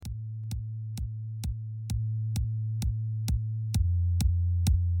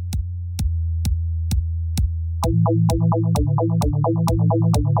Hello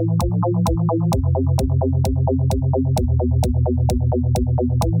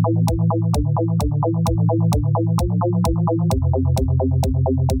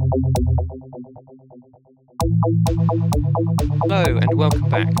and welcome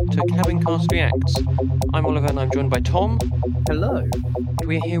back to Cabin Cast Reacts. I'm Oliver and I'm joined by Tom. Hello. And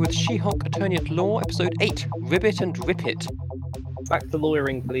we're here with She-Hulk Attorney at Law, episode 8, Ribbit and Rip It. Back to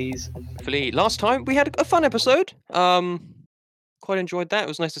lawyering, please. Hopefully, last time we had a fun episode. Quite enjoyed that. It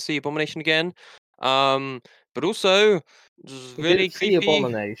was nice to see Abomination again. But also, it was We really didn't see creepy.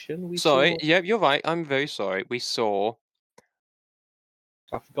 Abomination. We Sorry, saw... yeah, you're right. I'm very sorry. We saw...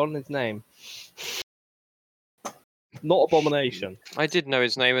 I've forgotten his name. Not Abomination. I did know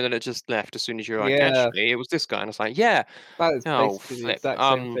his name and then it just left as soon as you were like, Yeah. actually, it was this guy. And I was like, yeah. That is Oh, basically the flip. exact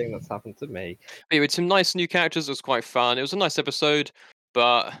same thing that's happened to me. But with some nice new characters, it was quite fun. It was a nice episode,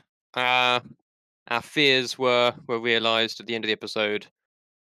 but our fears were realised at the end of the episode.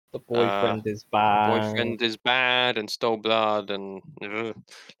 The boyfriend is bad. Boyfriend is bad and stole blood, and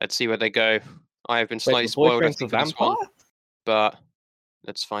let's see where they go. I have been Wait, slightly the spoiled, I boyfriend's a think, for this one, vampire? but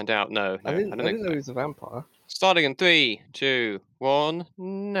let's find out. No, I didn't know think he was a vampire. Starting in 3, 2, 1,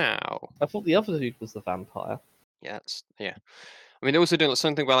 now. I thought the other dude was the vampire. Yeah, yeah. I mean, they're also doing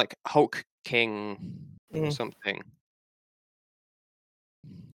something about like Hulk King or something.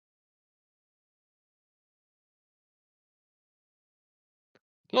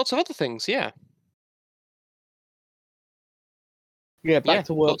 Lots of other things, yeah. Yeah, back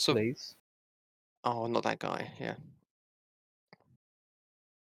to work, lots of... please. Oh, not that guy, yeah.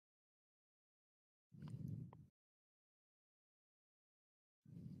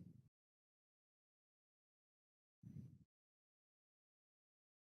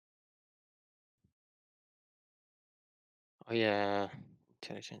 Oh, yeah.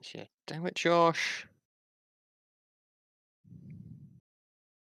 Intelligence, yeah. Damn it, Josh.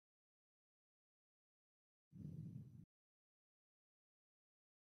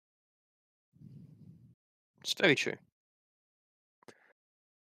 It's very true.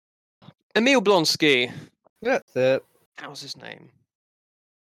 Emil Blonsky. That's it. That was his name.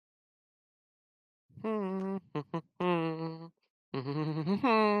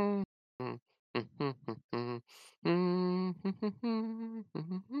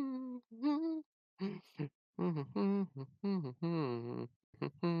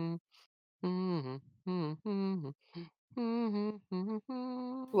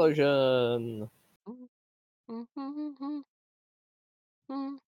 Explosion.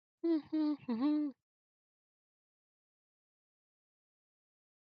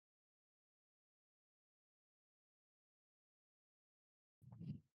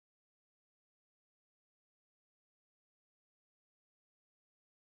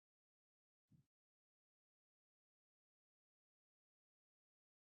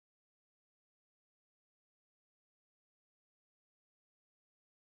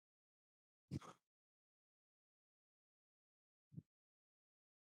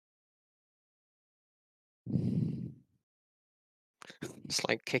 It's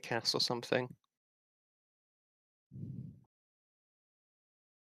like Kick-Ass or something.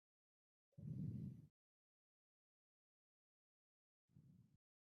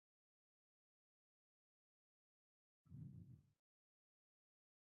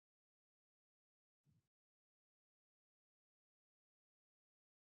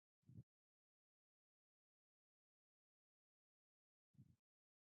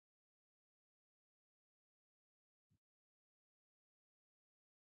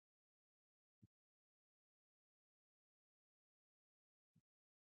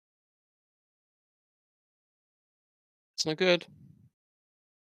 It's no good.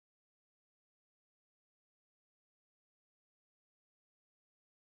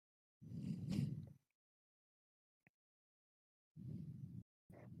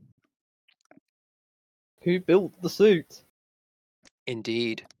 Who built the suit?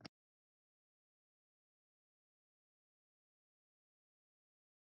 Indeed.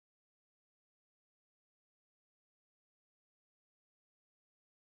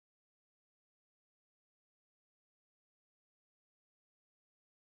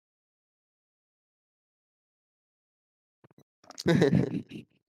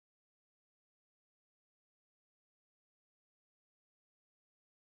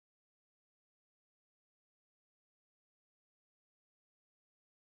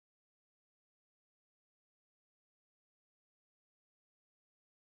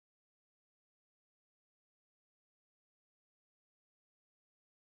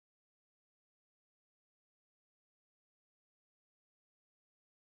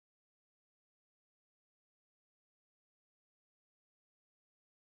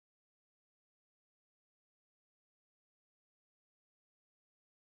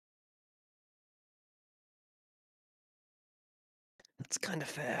 It's kind of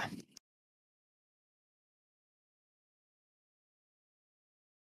fair.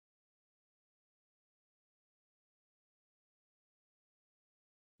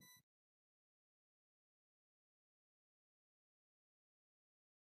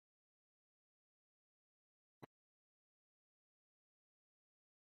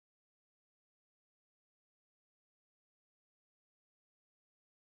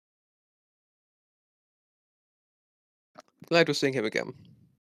 Glad we're seeing him again.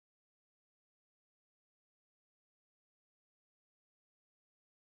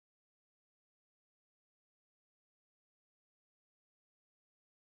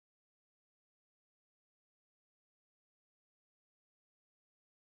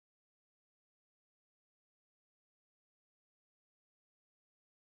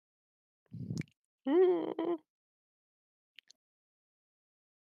 Mm.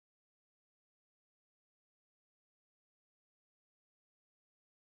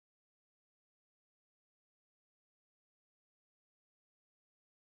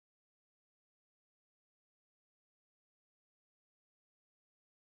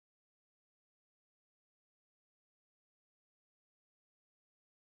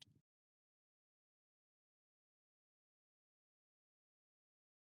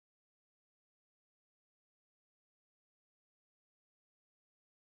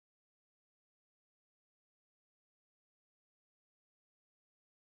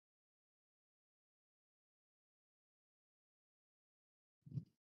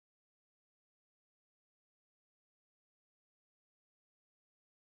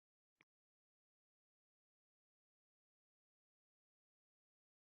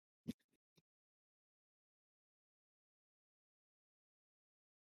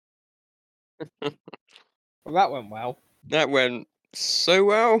 Well, that went well. That went so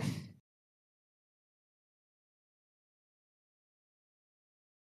well.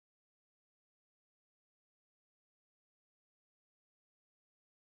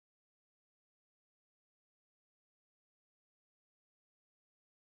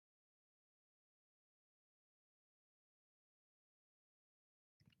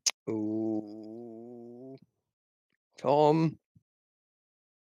 Ooh. Tom.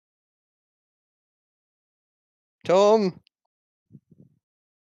 Tom.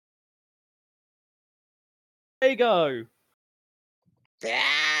 There you go.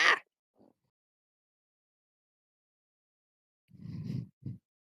 Ah!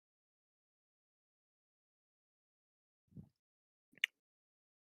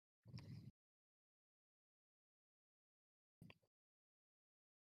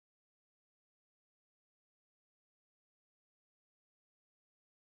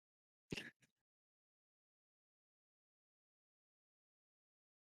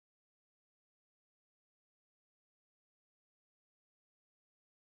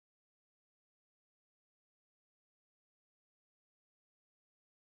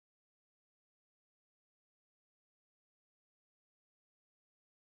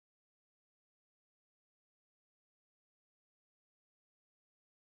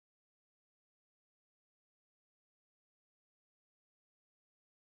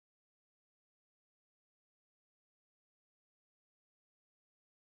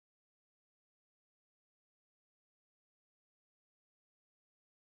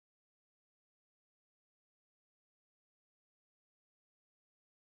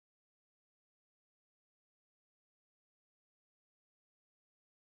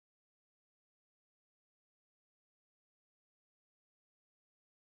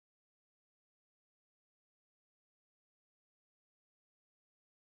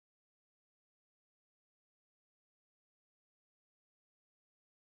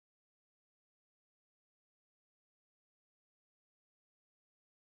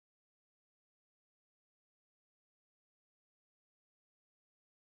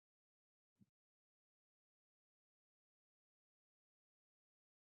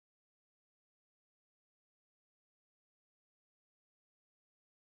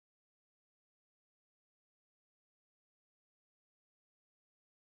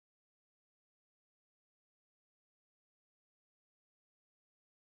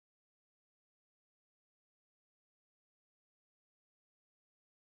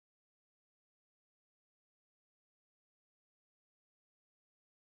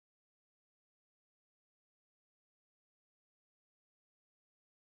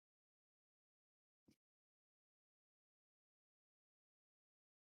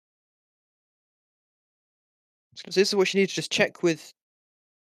 So this is what you need to just check with.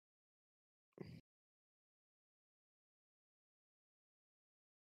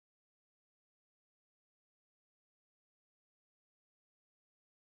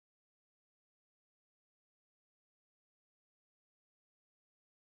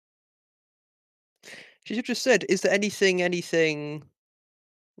 She should have just said, "Is there anything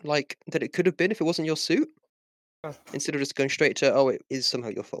like that it could have been if it wasn't your suit?" Uh. Instead of just going straight to, "Oh, it is somehow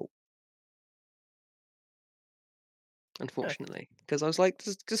your fault." Unfortunately, because I was like,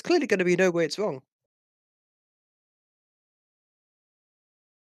 "There's clearly going to be no way it's wrong."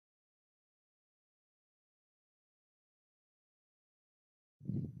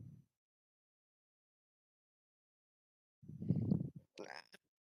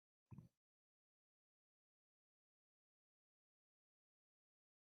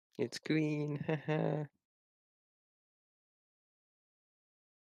 It's green. Haha.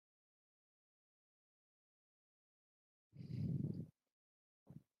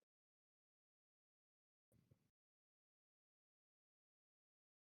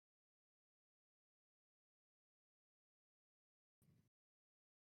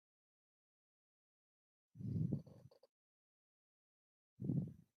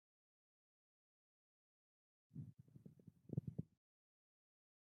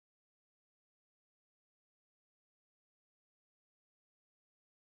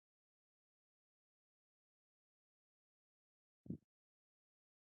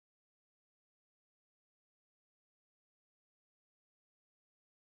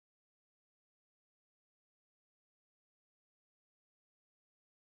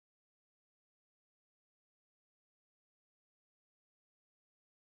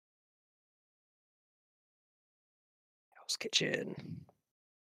 Hell's Kitchen.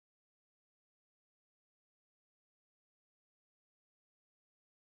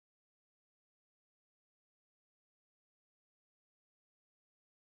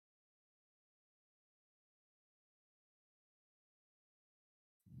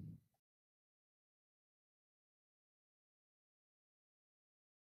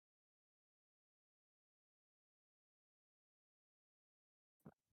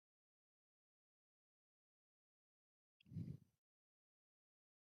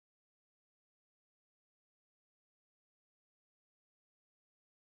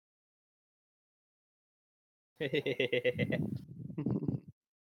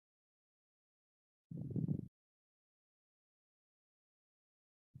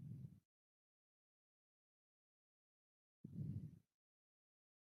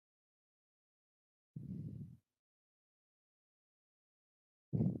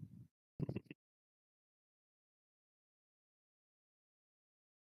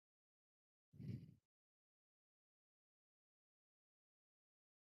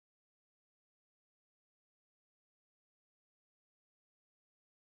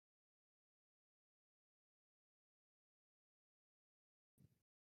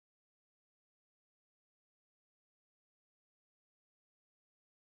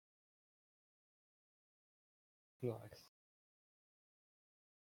 Nice.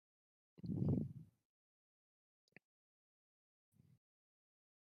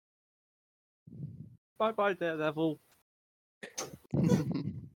 Bye bye, Daredevil.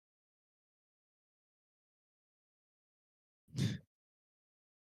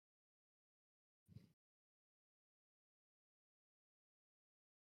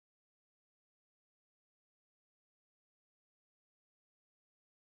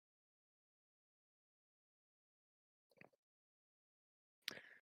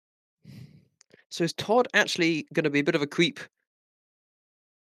 So is Todd actually going to be a bit of a creep,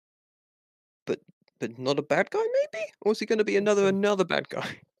 but not a bad guy, maybe? Or is he going to be another bad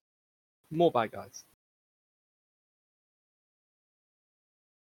guy? More bad guys.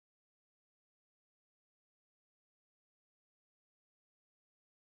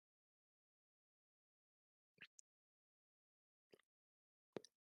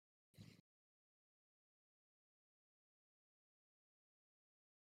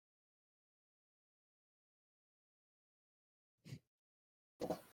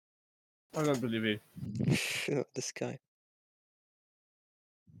 I don't believe you. This guy.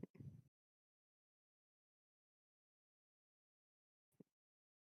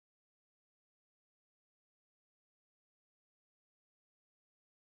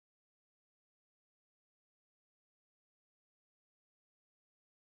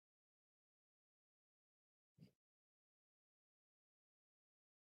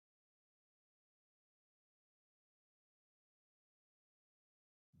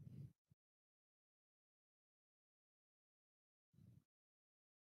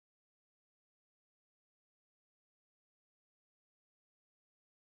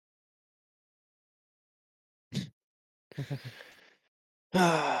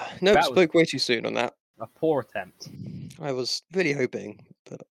 Nope, That was spoke way too soon on that. a poor attempt. I was really hoping,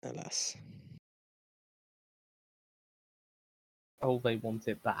 but alas. Oh, they want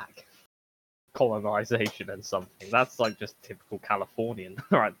it back. colonization and something. That's like just typical Californian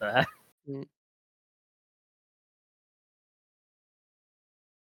right there. Mm.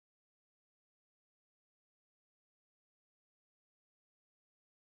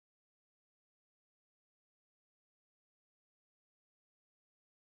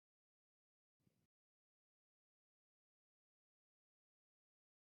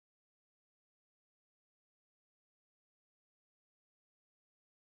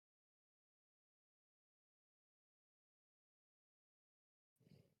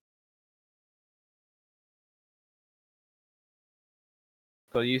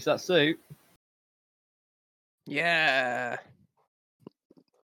 Gotta use that suit. Yeah.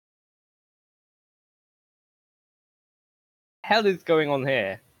 Hell is going on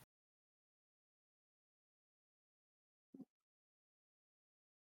here?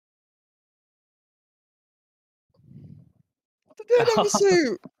 The Daredevil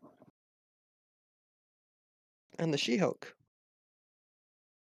suit! And the She-Hulk.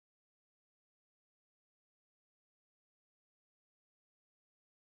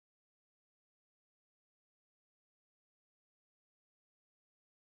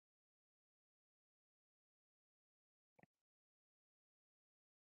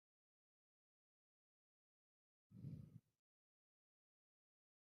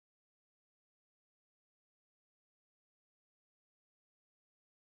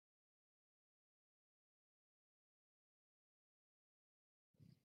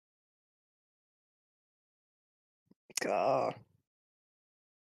 Car.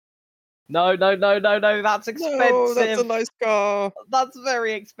 No, no, no, no, no. That's expensive. No, that's a nice car. That's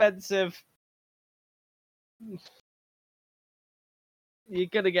very expensive. You're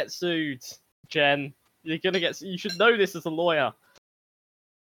gonna get sued, Jen. You're gonna get. You should know this as a lawyer.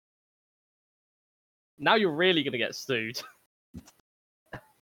 Now you're really gonna get sued.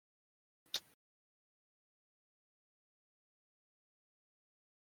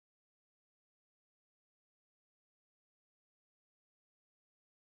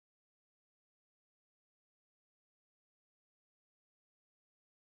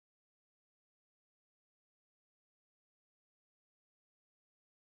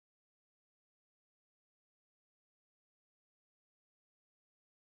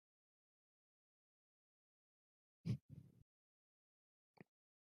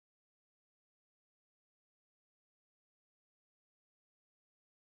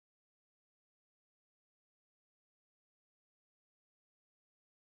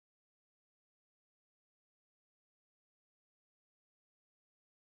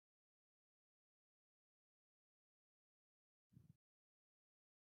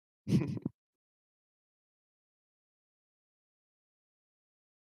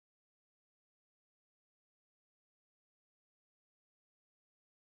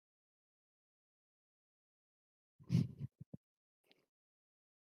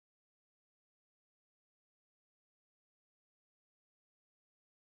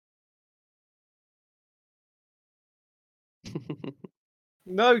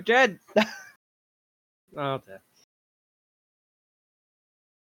 No, Jen. Oh dear.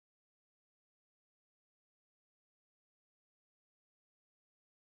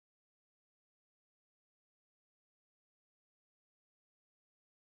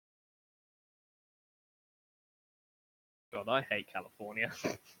 God, I hate California.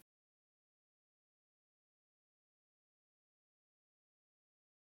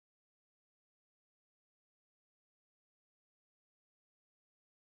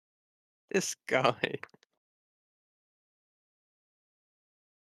 This guy.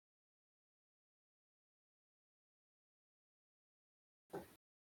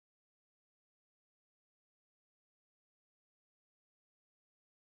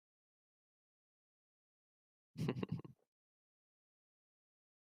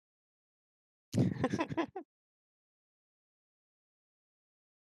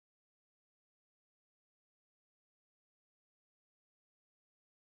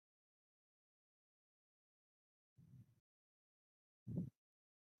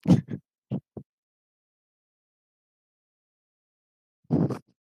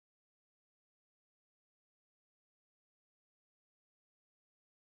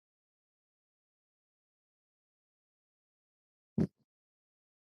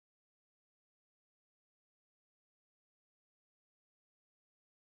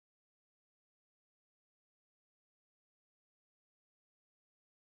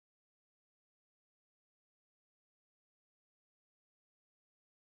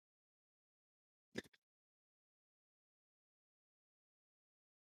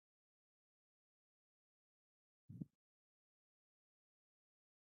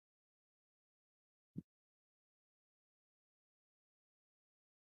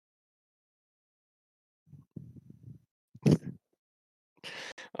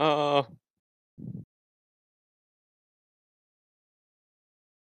 Uh,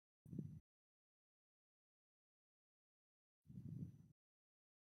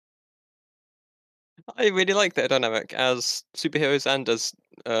 I really like that dynamic as superheroes and as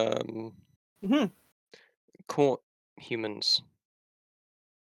Mhm. court humans.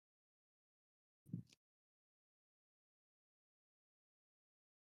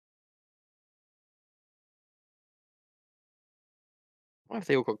 Why have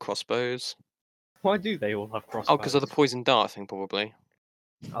they all got crossbows? Why do they all have Oh, because of the crossbows? poison dart thing, probably.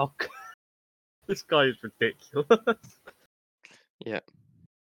 Oh, this guy is ridiculous. Yeah.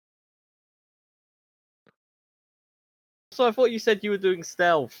 So I thought you said you were doing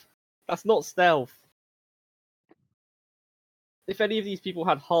stealth. That's not stealth. If any of these people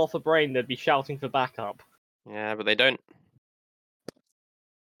had half a brain, they'd be shouting for backup. Yeah, but they don't.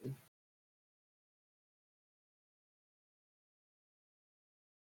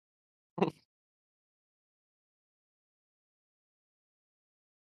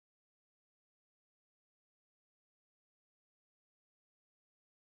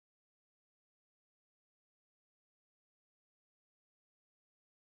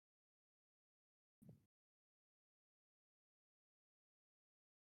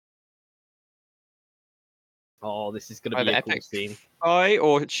 Oh, this is gonna be Either a cool epic scene. fight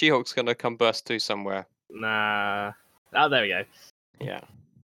or She-Hulk's gonna come burst through somewhere. Nah. Oh, there we go. Yeah.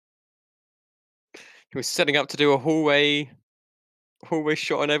 He was setting up to do a hallway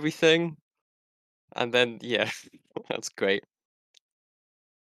shot and everything. And then yeah, that's great.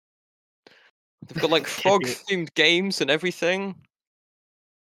 They've got like frog Getting- themed games and everything.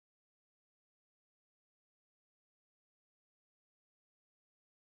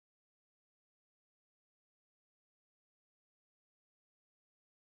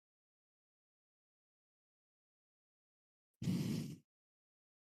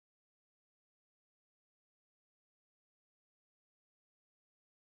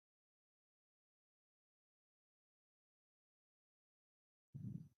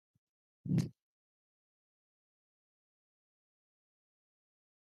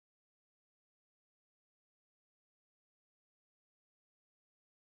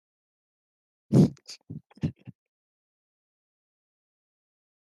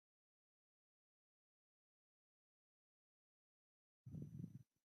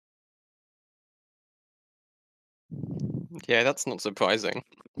 Yeah, that's not surprising.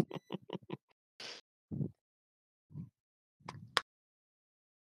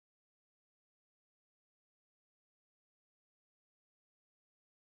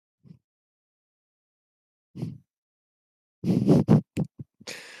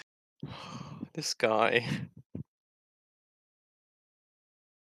 This guy.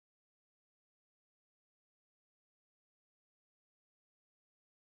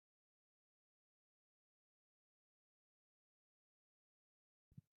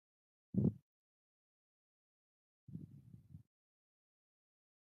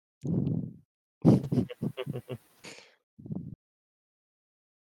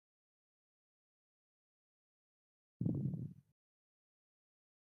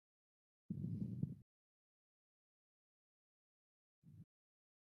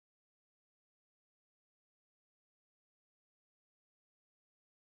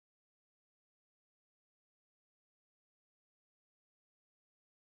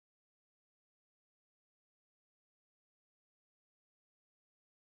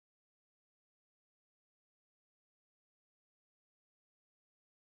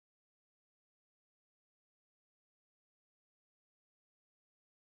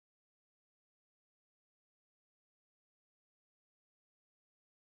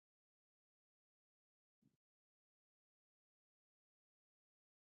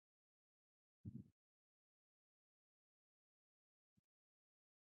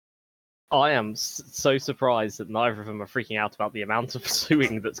 I am so surprised that neither of them are freaking out about the amount of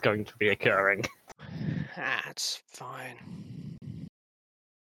suing that's going to be occurring. That's fine.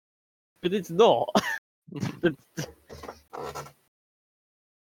 But it's not. At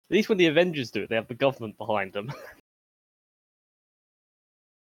least when the Avengers do it, they have the government behind them.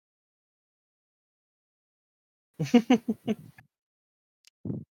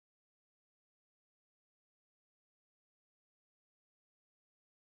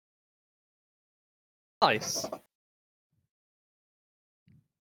 Nice.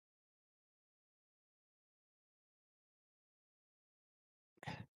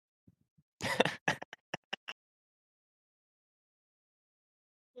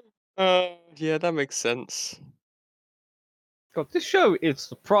 Yeah, that makes sense. God, this show is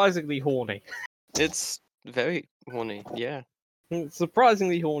surprisingly horny. It's very horny, yeah.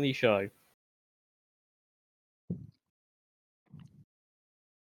 Surprisingly horny show.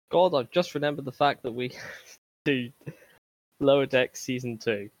 God, I've just remembered the fact that we do Lower Deck Season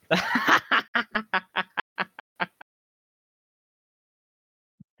 2.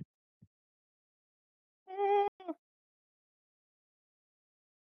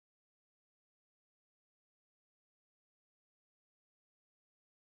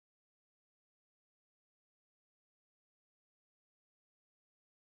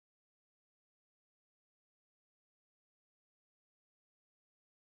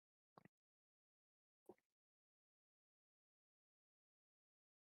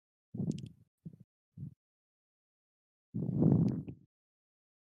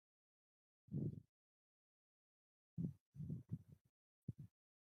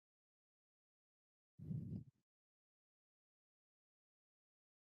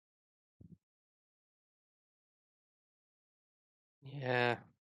 Yeah.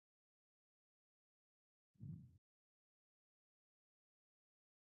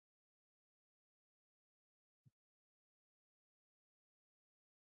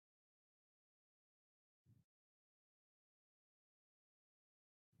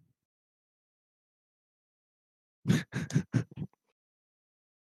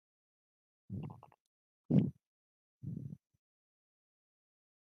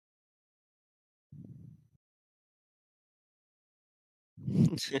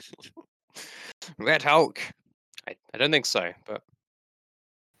 Red Hulk. I don't think so, but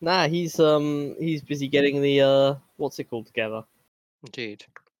Nah, he's busy getting the what's it called together. indeed.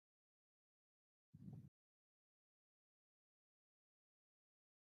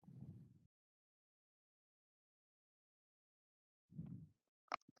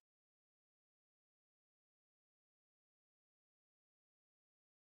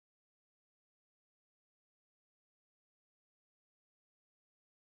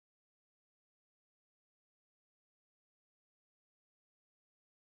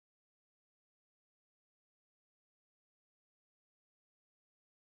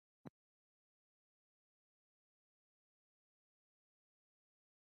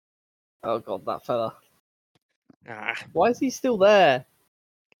 Oh god, that fella. Ah. Why is he still there?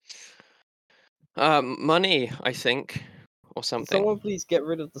 Money, I think, or Can something. someone please get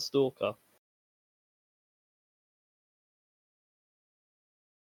rid of the stalker?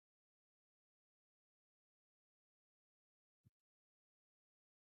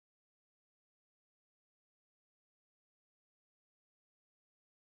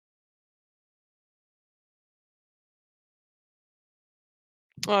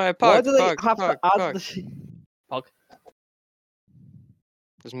 Oh, Why Pug, do they Pug, have to Pug, add Pug. the Pug?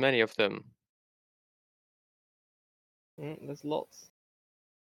 There's many of them. There's lots.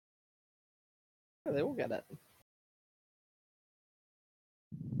 Yeah, they all get it.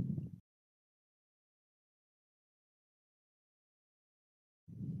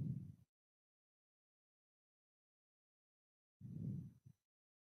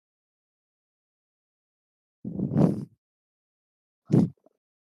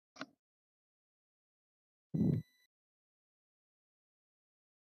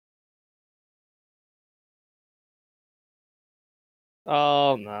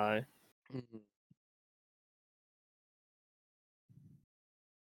 Oh no. Mhm.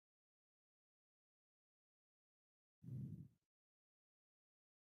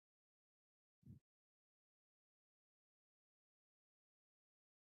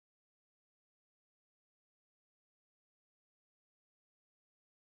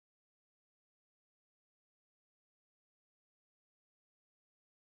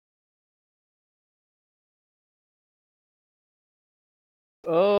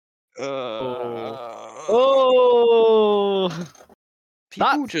 Oh. Uh, Oh. People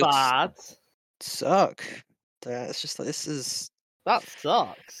That's just bad. suck. It's just like That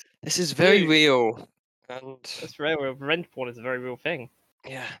sucks. this is very Dude. real, and That's real. Revenge porn is a very real thing.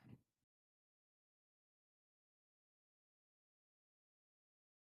 yeah.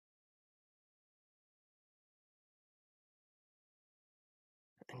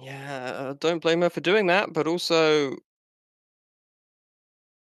 And yeah, don't blame her for doing that, but also,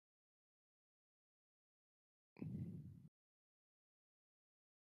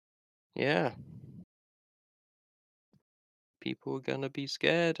 yeah, people are gonna be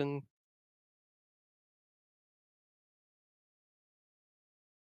scared and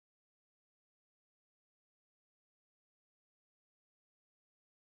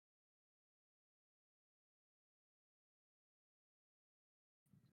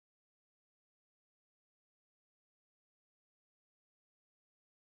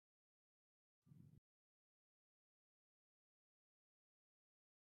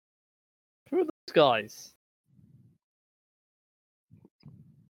guys?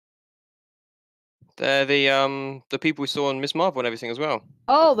 They're the people we saw in Miss Marvel and everything as well.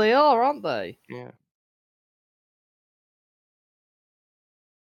 Oh, they are, aren't they? Yeah.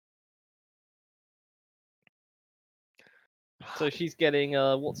 So she's getting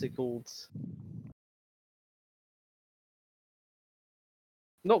what's it called?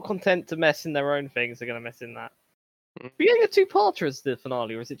 Not content to mess in their own things, they're gonna mess in that. Mm. Are you getting a two-parter as the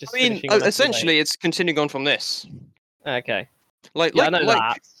finale, or is it just I mean, finishing on essentially, it's continuing on from this. Okay. Like, Yeah, I know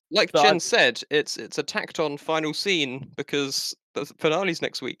that. like but Jen said, it's a tacked on final scene because the finale's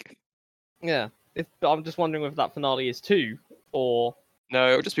next week. Yeah. But I'm just wondering if that finale is 2, or... No,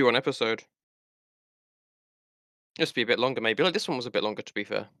 it'll just be one episode. Just be a bit longer, maybe. Like this one was a bit longer, to be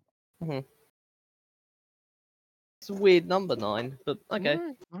fair. It's a weird number, 9, but okay.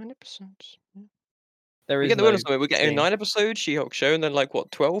 9 episodes. Yeah. There We is get the no bonus. We're getting thing. 9 episodes She-Hulk show, and then like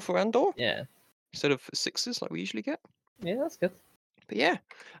what 12 for Andor Yeah. instead of 6s like we usually get. Yeah, that's good. But yeah,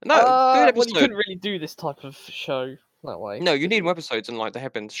 no, good episode. Well, you couldn't really do this type of show that way. No, you need more episodes, and like they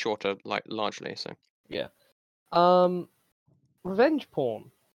have been shorter, like largely. So Yeah. Revenge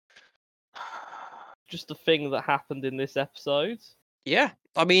porn. Just a thing that happened in this episode. yeah,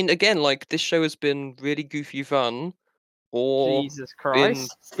 I mean, again, like this show has been really goofy fun, or Jesus been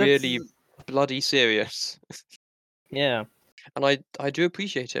Christ. really bloody serious. Yeah. And I do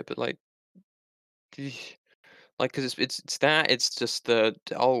appreciate it, but like, because it's that it's just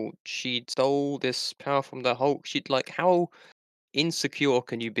she stole this power from the Hulk. She'd like how insecure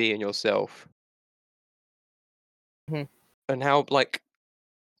can you be in yourself? Mhm. And how like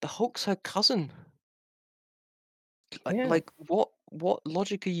the Hulk's her cousin. Yeah. Like what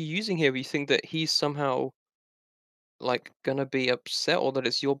logic are you using here? You think that he's somehow like gonna be upset or that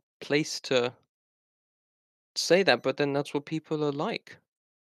it's your place to say that, but then that's what people are like.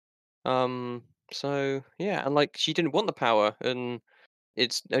 So yeah, and like she didn't want the power and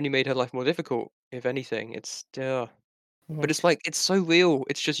it's only made her life more difficult, if anything. It's Mhm. but it's like it's so real.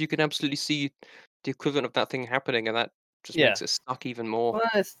 It's just you can absolutely see the equivalent of that thing happening and that just Yeah. makes it stuck even more. Well,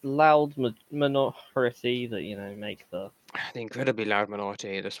 it's loud minority that, make the... The incredibly loud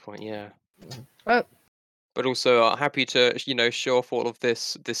minority at this point, yeah. Uh, But also happy to, show off all of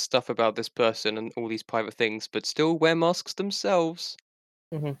this stuff about this person and all these private things, but still wear masks themselves.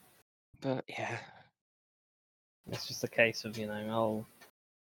 Mhm. But yeah. It's just a case of,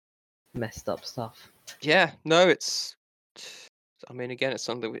 messed up stuff. Yeah, no, I mean, again, it's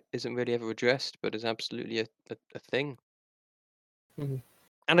something that isn't really ever addressed, but is absolutely a thing. Mhm.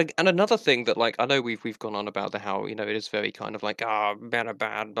 And another thing that, like, I know we've gone on about how, it is very kind of like, men are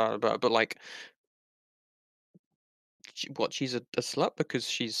bad, blah, blah, but like, she's a slut because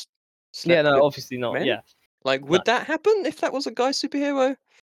she's Yeah, slept no, with obviously not. men? Yeah. Like, No. would that happen if that was a guy superhero?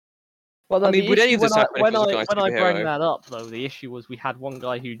 Well, no, I mean, the would any issue of this happen if it was a guy when I bring superhero? that up though, the issue was we had one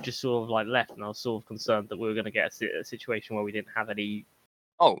guy who just sort of like left, and I was sort of concerned that we were going to get a situation where we didn't have any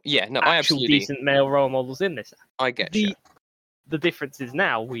Oh, yeah, no, I actual absolutely, decent male role models in this. I get you. The difference is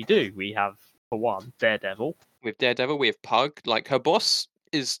now we do. We have, for one, Daredevil. With Daredevil, we have Pug. Like, her boss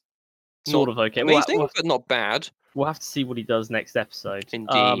is Sort not of okay. amazing, but not bad. We'll have to see what he does next episode.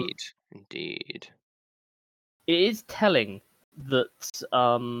 Indeed. It is telling that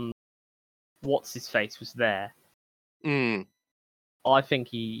what's his face was there. Mm. I think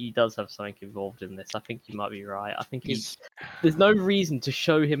he does have something involved in this. I think you might be right. I think there's no reason to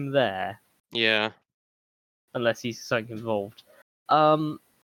show him there. Yeah. Unless he's something involved.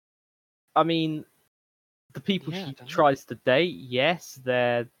 I mean, the people she tries to date, yes,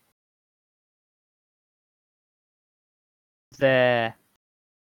 they're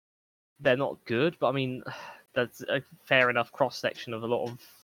not good, but I mean, that's a fair enough cross section of a lot of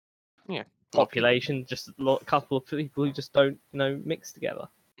population. Just a couple of people who just don't, mix together.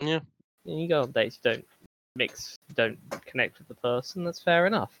 Yeah. You go on dates, you don't mix, don't connect with the person. That's fair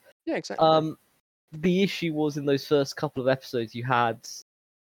enough. Yeah, exactly. The issue was in those first couple of episodes, you had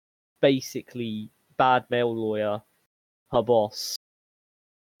basically bad male lawyer, her boss,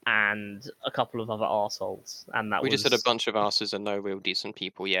 and a couple of other arseholes, and we just had a bunch of asses and no real decent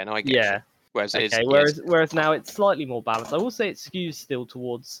people. Yeah, no, I get you. Whereas whereas now it's slightly more balanced. I will say it skews still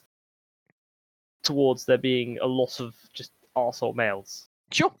towards there being a lot of just arsehole males.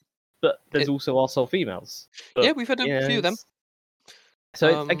 Sure. But there's also arsehole females. But, yeah, we've had a few of them.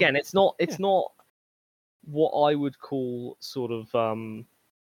 So again, it's not what I would call sort of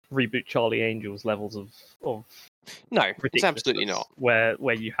reboot Charlie Angels levels of no, it's absolutely not. Where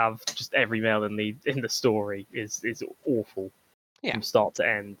you have just every male in the story is awful from start to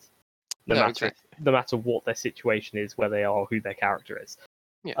end. No matter what their situation is, where they are, who their character is.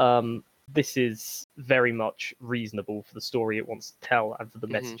 Yeah. this is very much reasonable for the story it wants to tell and for the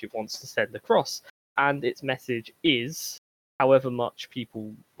message it wants to send across. And its message is, however much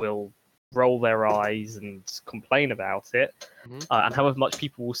people will roll their eyes and complain about it, and however much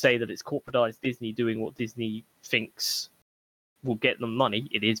people will say that it's corporatized Disney doing what Disney thinks will get them money,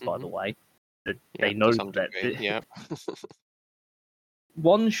 it is, by the way. They know that.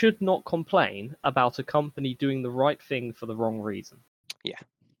 One should not complain about a company doing the right thing for the wrong reason. Yeah.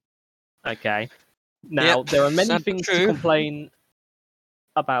 Okay. Now, there are many things to complain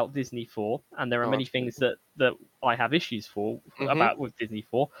about Disney for, and there are many things that I have issues about with Disney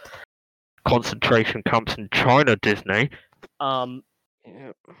for. Concentration comes from China, Disney.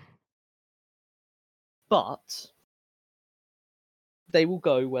 But they will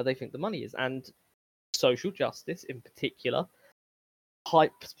go where they think the money is, and social justice in particular,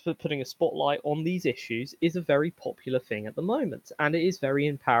 putting a spotlight on these issues, is a very popular thing at the moment, and it is very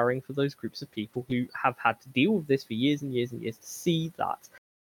empowering for those groups of people who have had to deal with this for years and years and years to see that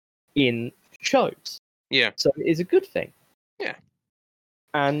in shows. Yeah. So it is a good thing. Yeah.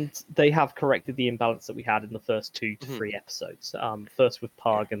 And they have corrected the imbalance that we had in the first 2 to 3 episodes. First with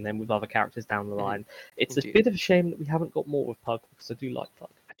Pug, and then with other characters down the line. It's a bit of a shame that we haven't got more with Pug, because I do like Pug.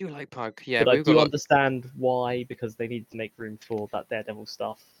 I do like Pug, yeah. But I do understand why, because they needed to make room for that Daredevil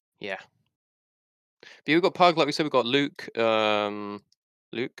stuff. Yeah. But we've got Pug, like we said, we've got Luke.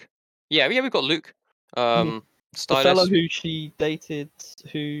 Luke? Yeah, we've got Luke. The fellow who she dated,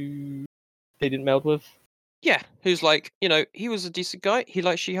 who they didn't meld with. Yeah, who's like, he was a decent guy. He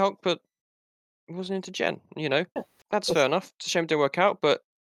liked She-Hulk, but he wasn't into Jen, That's fair enough. It's a shame it didn't work out, but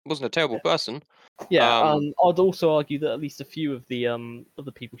wasn't a terrible person. Yeah, I'd also argue that at least a few of the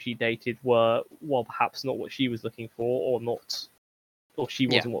people she dated were, well, perhaps not what she was looking for, or she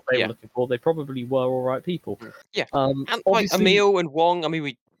wasn't what they were looking for. They probably were all right people. Yeah, and like Emil and Wong, I mean,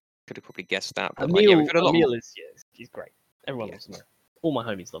 we could have probably guessed that. But Emil is he's great. Everyone loves Emil. All my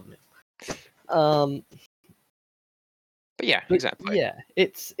homies love Emil. But yeah, exactly. Yeah,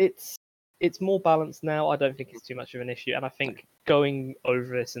 it's more balanced now. I don't think it's too much of an issue, and I think going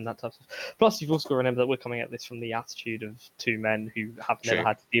over this and that type of. Plus, you've also got to remember that we're coming at this from the attitude of two men who have never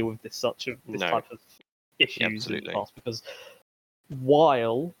had to deal with this type of issues in the past. Because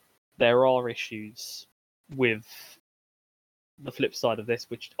while there are issues with the flip side of this,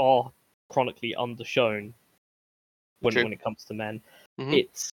 which are chronically undershown when it comes to men,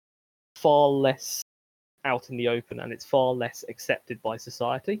 it's far less out in the open, and it's far less accepted by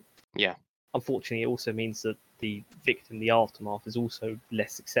society. Yeah. Unfortunately, it also means that the victim, the aftermath, is also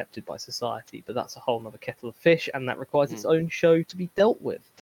less accepted by society. But that's a whole other kettle of fish, and that requires its own show to be dealt with,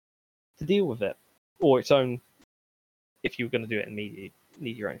 to deal with it, or its own. If you were going to do it in media, you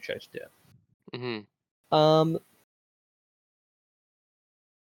need your own show to do it.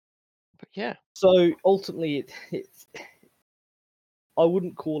 But yeah. So ultimately, it's. I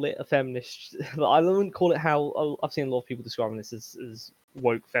wouldn't call it a feminist. I wouldn't call it how I've seen a lot of people describing this as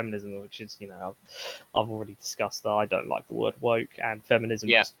woke feminism, which is, I've already discussed that I don't like the word woke, and feminism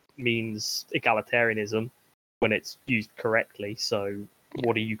just means egalitarianism when it's used correctly. So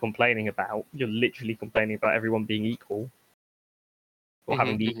what are you complaining about? You're literally complaining about everyone being equal or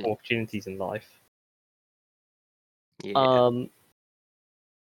having the equal opportunities in life. Yeah.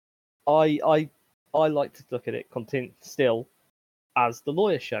 I like to look at it still as the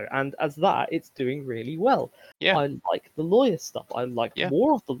lawyer show, and as that, it's doing really well. Yeah. I like the lawyer stuff. I like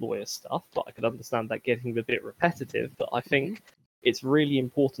more of the lawyer stuff, but I could understand that getting a bit repetitive. But I think it's really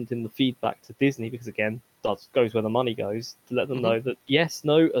important in the feedback to Disney, because again, that goes where the money goes, to let them know that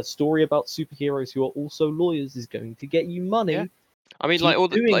a story about superheroes who are also lawyers is going to get you money. Yeah. I mean,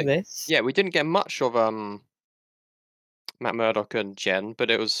 this. Yeah, we didn't get much of Matt Murdock and Jen,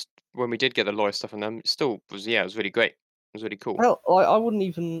 but it was when we did get the lawyer stuff in them. It still was, it was really great. It was really cool. Well, I wouldn't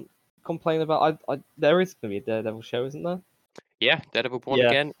even complain about. There is going to be a Daredevil show, isn't there? Yeah, Daredevil Born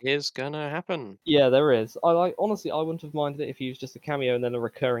Again is gonna happen. Yeah, there is. Honestly, I wouldn't have minded it if he was just a cameo and then a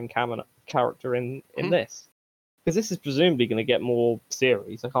recurring character in this, because this is presumably going to get more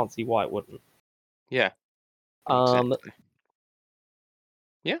series. I can't see why it wouldn't. Yeah. Exactly.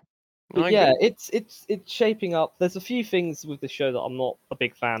 Yeah. But yeah, it's shaping up. There's a few things with the show that I'm not a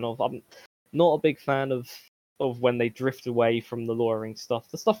big fan of. I'm not a big fan of when they drift away from the lawyering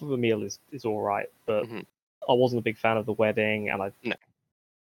stuff. The stuff with Emil is all right, but I wasn't a big fan of the wedding, and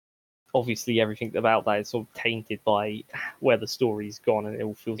obviously everything about that is sort of tainted by where the story's gone, and it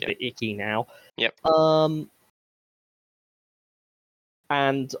all feels a bit icky now. Yep.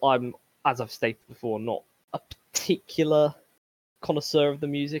 And I'm, as I've stated before, not a particular connoisseur of the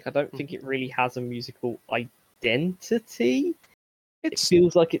music. I don't think it really has a musical identity. it It's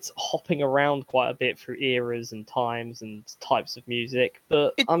feels like it's hopping around quite a bit through eras and times and types of music.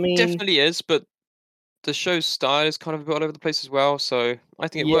 But it I mean, definitely is, but the show's style is kind of a bit all over the place as well, so I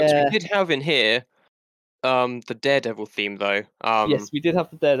think it works. We yeah, did have in here, the Daredevil theme though. yes, we did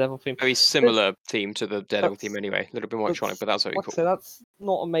have the Daredevil theme. Very There's, similar theme to the Daredevil theme that's anyway. A little bit more electronic, that's but that's very like I say, cool. that's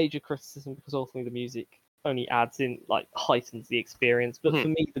not a major criticism because ultimately the music only adds in, like, heightens the experience. But Mhm. for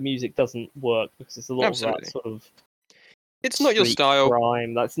me, the music doesn't work because it's a lot of that Absolutely. sort of It's not your street style.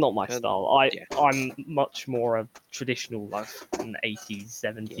 crime. That's not my And style. yeah, I'm much more a traditional, like, an 80s,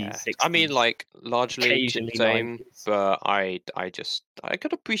 yeah. 70s, I mean, 60s, like, largely the occasionally same, 90s. but I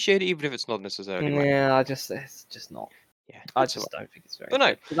could appreciate it even if it's not necessarily my Yeah, it's just not. yeah, I that's all just right. don't think it's very But no,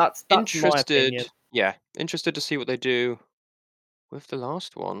 good. But that's my interested opinion. yeah, interested to see what they do with the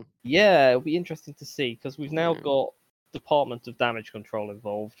last one. Yeah, it'll be interesting to see because we've now Mm, got Department of Damage Control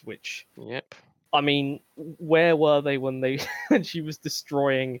involved, which, yep. I mean, where were they when they when she was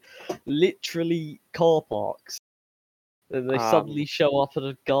destroying literally car parks? And they Um, suddenly show up at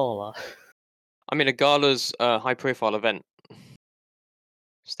a gala. I mean, a gala's a high-profile event,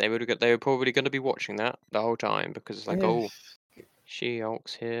 so they were probably gonna be watching that the whole time because it's like, Yeah. "Oh,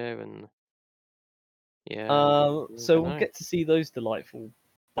 She-Hulk's here," and yeah, you So never we'll know. get to see those delightful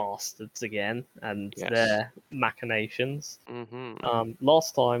bastards again and Yes. their machinations. Mhm.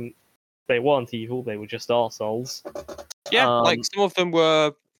 Last time they weren't evil; they were just arseholes. Yeah, like, Um, some of them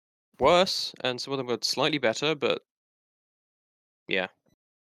were worse, and some of them were slightly better, but yeah,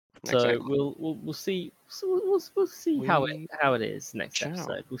 So exactly. we'll see. So we'll see We how it is next shall.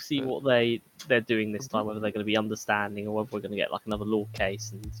 episode. We'll see But what they're doing this time. mhm, Whether they're going to be understanding, or whether we're going to get like another law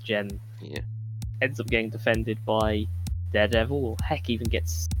case, and Jen yeah. ends up getting defended by Daredevil, or heck, even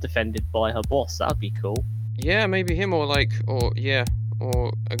gets defended by her boss. That'd be cool. Yeah, maybe him or like or yeah,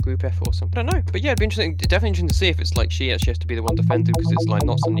 or a group effort or something. I don't know. But yeah, it'd be interesting definitely interesting to see if it's like she actually has to be the one defended because it's like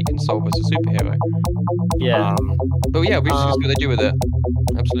not something you can solve as a superhero. Yeah. But yeah, it'll be interesting to see Um. what they do with it.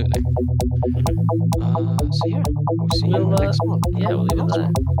 Absolutely. So yeah, we'll see you in We'll the next one. yeah, we'll The leave it last there.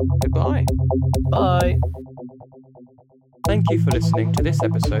 one. Goodbye. Bye. Thank you for listening to this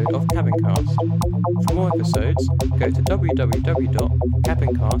episode of Cabincast. For more episodes, go to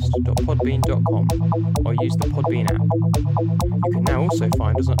www.cabincast.podbean.com or use the Podbean app. You can now also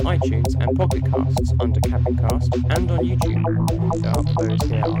find us on iTunes and Pocket Casts under Cabincast and on YouTube. The uploads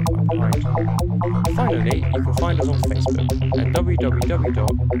here are quite behind. Finally, you can find us on Facebook at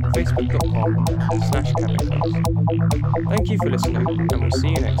www.facebook.com/Cabincast. Thank you for listening, and we'll see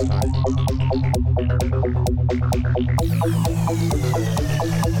you next time.